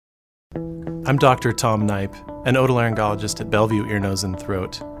I'm Dr. Tom Knipe, an otolaryngologist at Bellevue Ear, Nose, and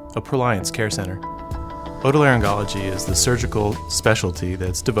Throat, a Proliance care center. Otolaryngology is the surgical specialty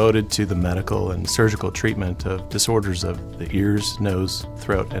that's devoted to the medical and surgical treatment of disorders of the ears, nose,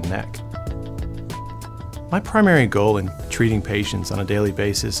 throat, and neck. My primary goal in treating patients on a daily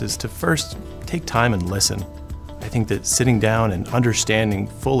basis is to first take time and listen. I think that sitting down and understanding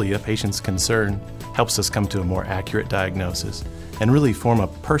fully a patient's concern helps us come to a more accurate diagnosis and really form a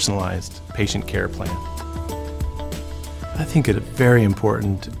personalized patient care plan. I think a very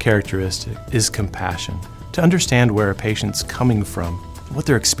important characteristic is compassion. To understand where a patient's coming from, what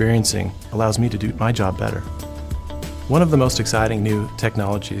they're experiencing, allows me to do my job better. One of the most exciting new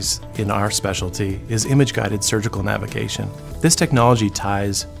technologies in our specialty is image-guided surgical navigation. This technology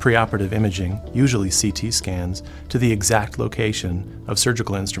ties preoperative imaging, usually CT scans, to the exact location of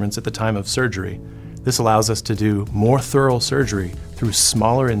surgical instruments at the time of surgery. This allows us to do more thorough surgery through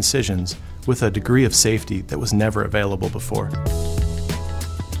smaller incisions with a degree of safety that was never available before.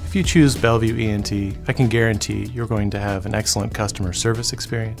 If you choose Bellevue ENT, I can guarantee you're going to have an excellent customer service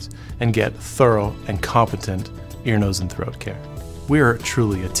experience and get thorough and competent ear, nose, and throat care. We are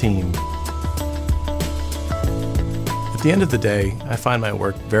truly a team. At the end of the day, I find my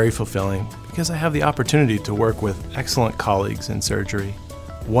work very fulfilling because I have the opportunity to work with excellent colleagues in surgery,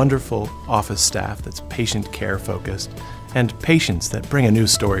 wonderful office staff that's patient care focused, and patients that bring a new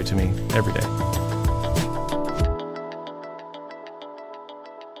story to me every day.